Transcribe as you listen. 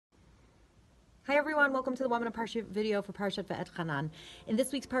Hi everyone, welcome to the Woman of Parsha video for Parshat V'etchanan. In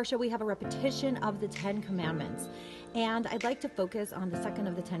this week's Parsha, we have a repetition of the 10 Commandments. And I'd like to focus on the second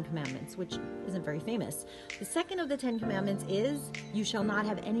of the 10 Commandments, which isn't very famous. The second of the 10 Commandments is, you shall not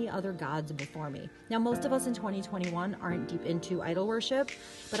have any other gods before me. Now, most of us in 2021 aren't deep into idol worship,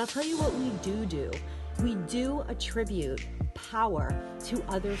 but I'll tell you what we do. We do attribute power to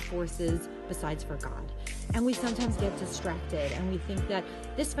other forces besides for God. And we sometimes get distracted and we think that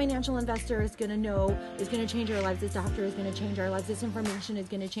this financial investor is going to change our lives, this doctor is going to change our lives, this information is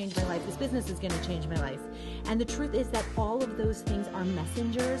going to change my life, this business is going to change my life. And the truth is that all of those things are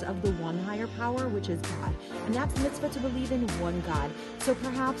messengers of the one higher power, which is God. And that's mitzvah to believe in one God. So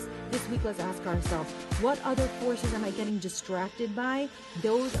perhaps this week let's ask ourselves, what other forces am I getting distracted by?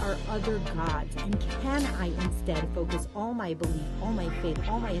 Those are other gods. And can I instead focus all my belief, all my faith,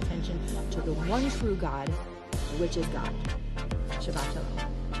 all my attention to the one true God, which is God. Shabbat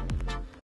Shalom.